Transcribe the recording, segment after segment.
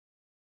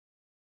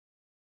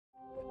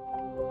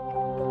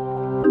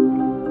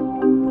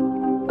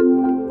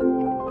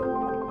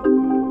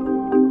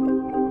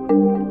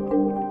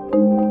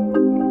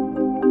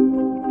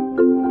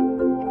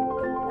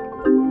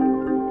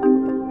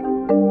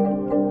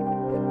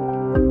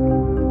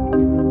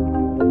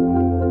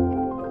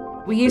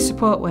We use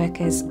support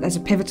workers as a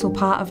pivotal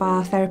part of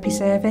our therapy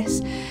service.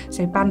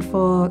 So Band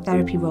 4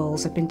 therapy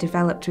roles have been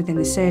developed within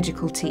the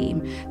surgical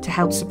team to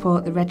help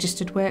support the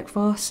registered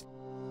workforce.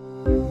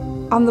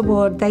 On the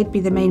ward, they'd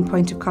be the main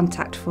point of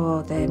contact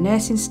for the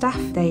nursing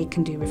staff. They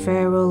can do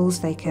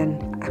referrals, they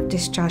can have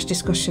discharge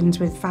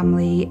discussions with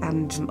family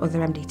and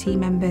other MDT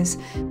members,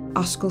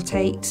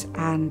 auscultate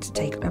and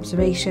take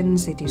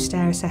observations, they do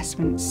stare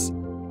assessments.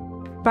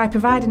 By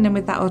providing them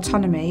with that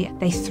autonomy,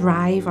 they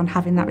thrive on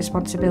having that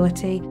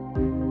responsibility.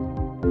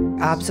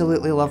 I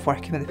absolutely love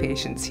working with the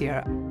patients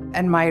here.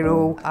 In my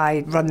role,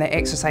 I run the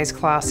exercise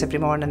class every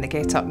morning, the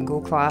Get Up and Go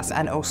class,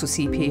 and also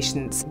see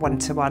patients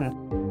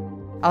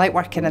one-to-one. I like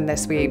working in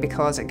this way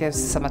because it gives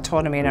some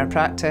autonomy in our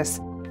practice,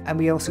 and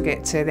we also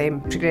get to then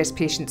progress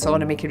patients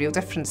on and make a real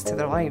difference to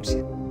their lives.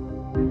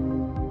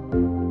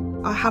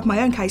 I have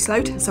my own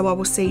caseload, so I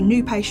will see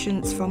new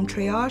patients from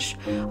triage.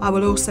 I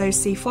will also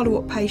see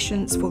follow-up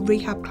patients for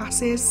rehab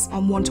classes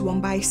on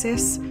one-to-one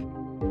basis.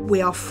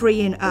 We are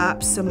freeing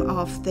up some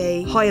of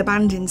the higher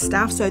banding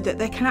staff so that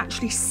they can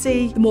actually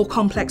see the more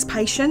complex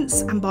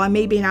patients, and by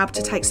me being able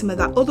to take some of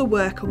that other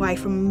work away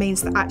from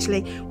means that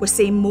actually we're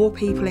seeing more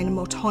people in a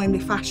more timely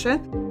fashion.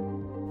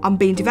 I'm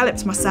being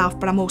developed myself,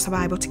 but I'm also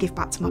able to give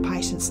back to my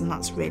patients, and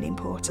that's really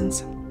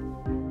important.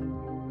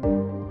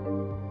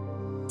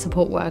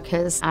 Support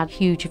workers add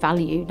huge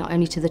value, not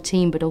only to the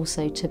team but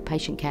also to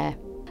patient care.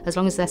 As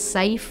long as they're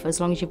safe, as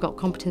long as you've got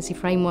competency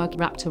framework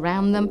wrapped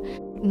around them,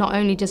 not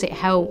only does it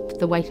help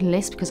the waiting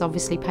list, because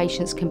obviously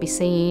patients can be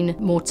seen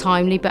more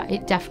timely, but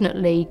it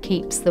definitely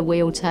keeps the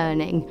wheel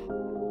turning.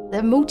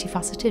 They're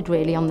multifaceted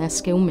really on their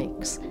skill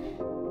mix.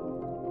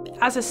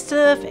 As a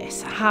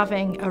service,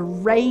 having a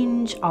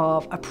range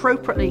of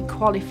appropriately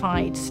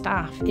qualified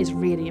staff is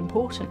really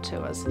important to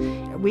us.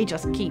 We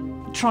just keep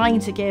trying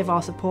to give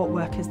our support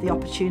workers the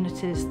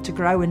opportunities to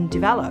grow and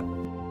develop.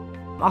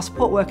 Our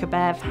support worker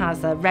Bev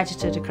has a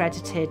registered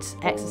accredited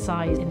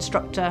exercise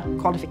instructor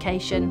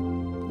qualification.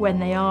 When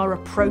they are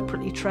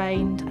appropriately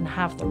trained and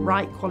have the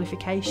right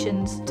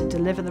qualifications to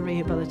deliver the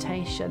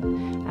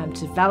rehabilitation and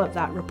to develop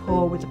that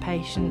rapport with the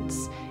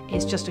patients,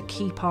 is just a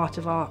key part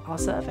of our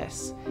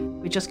service.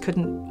 We just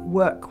couldn't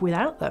work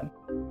without them.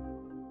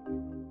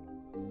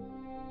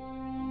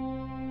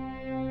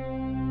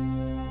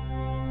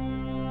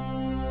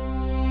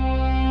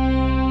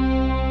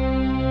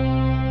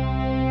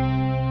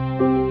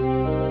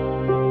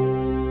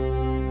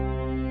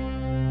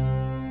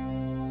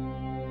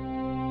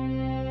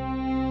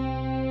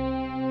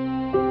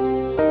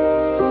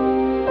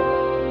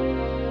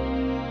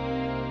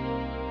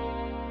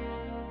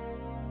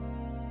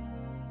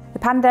 The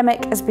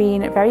pandemic has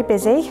been very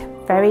busy,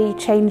 very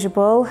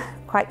changeable,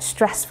 quite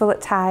stressful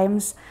at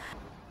times.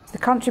 The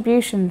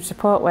contribution of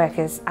support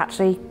workers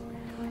actually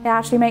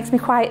makes me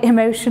quite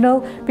emotional,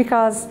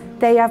 because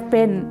they have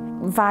been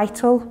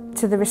vital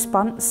to the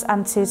response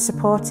and to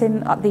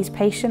supporting these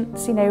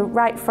patients, you know,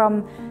 right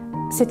from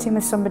sitting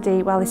with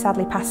somebody while they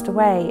sadly passed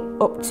away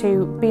up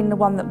to being the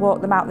one that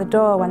walked them out the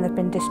door when they've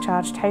been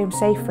discharged home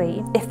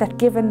safely. If they're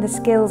given the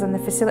skills and the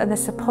facility and the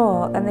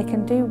support, then they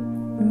can do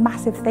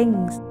massive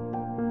things.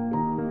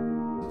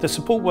 The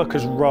support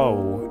worker's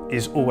role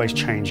is always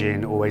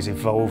changing, always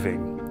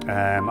evolving.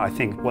 I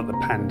think what the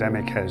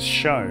pandemic has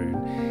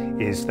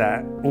shown is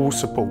that all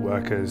support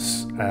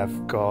workers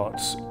have got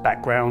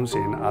backgrounds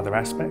in other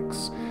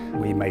aspects.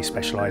 We may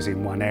specialise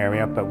in one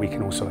area, but we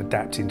can also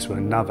adapt into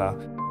another.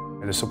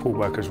 The support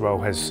worker's role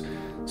has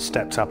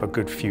stepped up a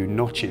good few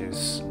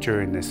notches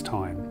during this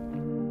time.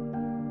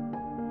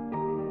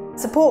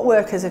 Support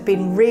workers have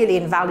been really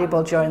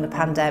invaluable during the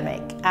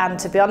pandemic, and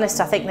to be honest,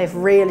 I think they've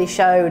really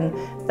shown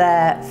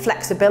their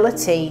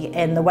flexibility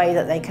in the way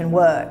that they can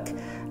work.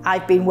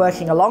 I've been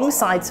working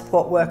alongside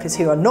support workers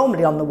who are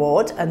normally on the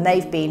ward, and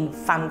they've been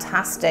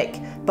fantastic,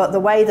 but the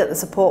way that the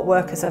support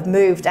workers have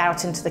moved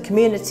out into the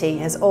community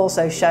has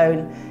also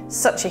shown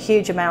such a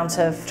huge amount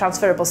of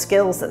transferable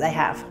skills that they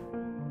have.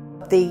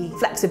 The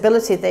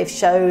flexibility they've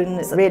shown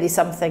is really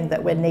something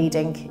that we're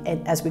needing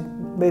as we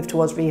move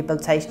towards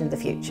rehabilitation in the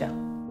future.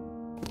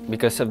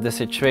 Because of the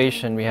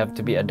situation, we have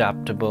to be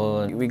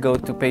adaptable. We go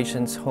to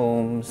patients'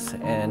 homes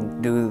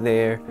and do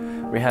their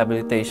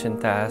rehabilitation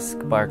task,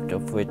 part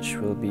of which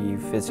will be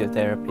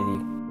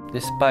physiotherapy.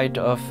 Despite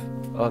of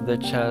the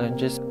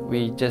challenges,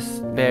 we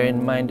just bear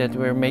in mind that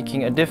we're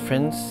making a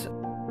difference.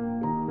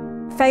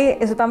 Faye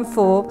is a Band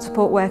 4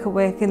 support worker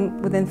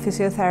working within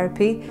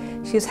physiotherapy.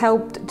 She has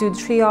helped do the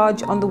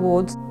triage on the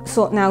wards,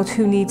 sorting out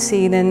who needs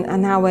seeing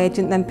and how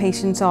urgent them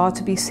patients are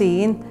to be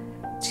seen.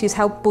 She's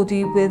helped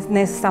buddy with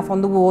nurse staff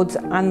on the wards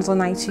and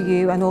on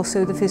ITU, and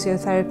also the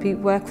physiotherapy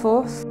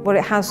workforce. What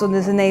it has done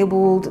is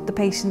enabled the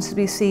patients to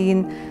be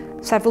seen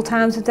several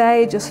times a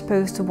day, just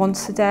opposed to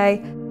once a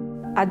day.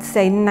 I'd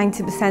say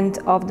 90%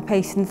 of the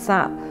patients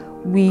that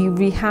we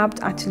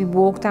rehabbed actually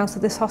walked out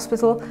of this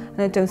hospital, and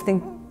I don't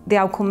think the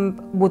outcome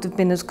would have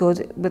been as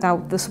good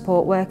without the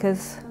support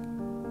workers.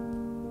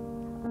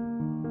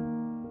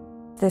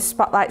 The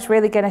spotlight's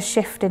really going to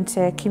shift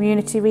into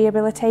community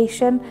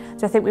rehabilitation,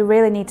 so I think we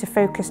really need to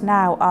focus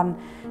now on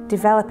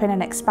developing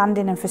and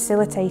expanding and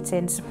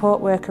facilitating support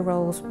worker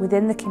roles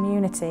within the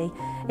community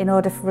in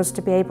order for us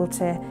to be able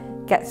to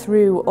get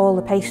through all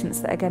the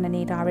patients that are going to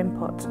need our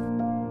input.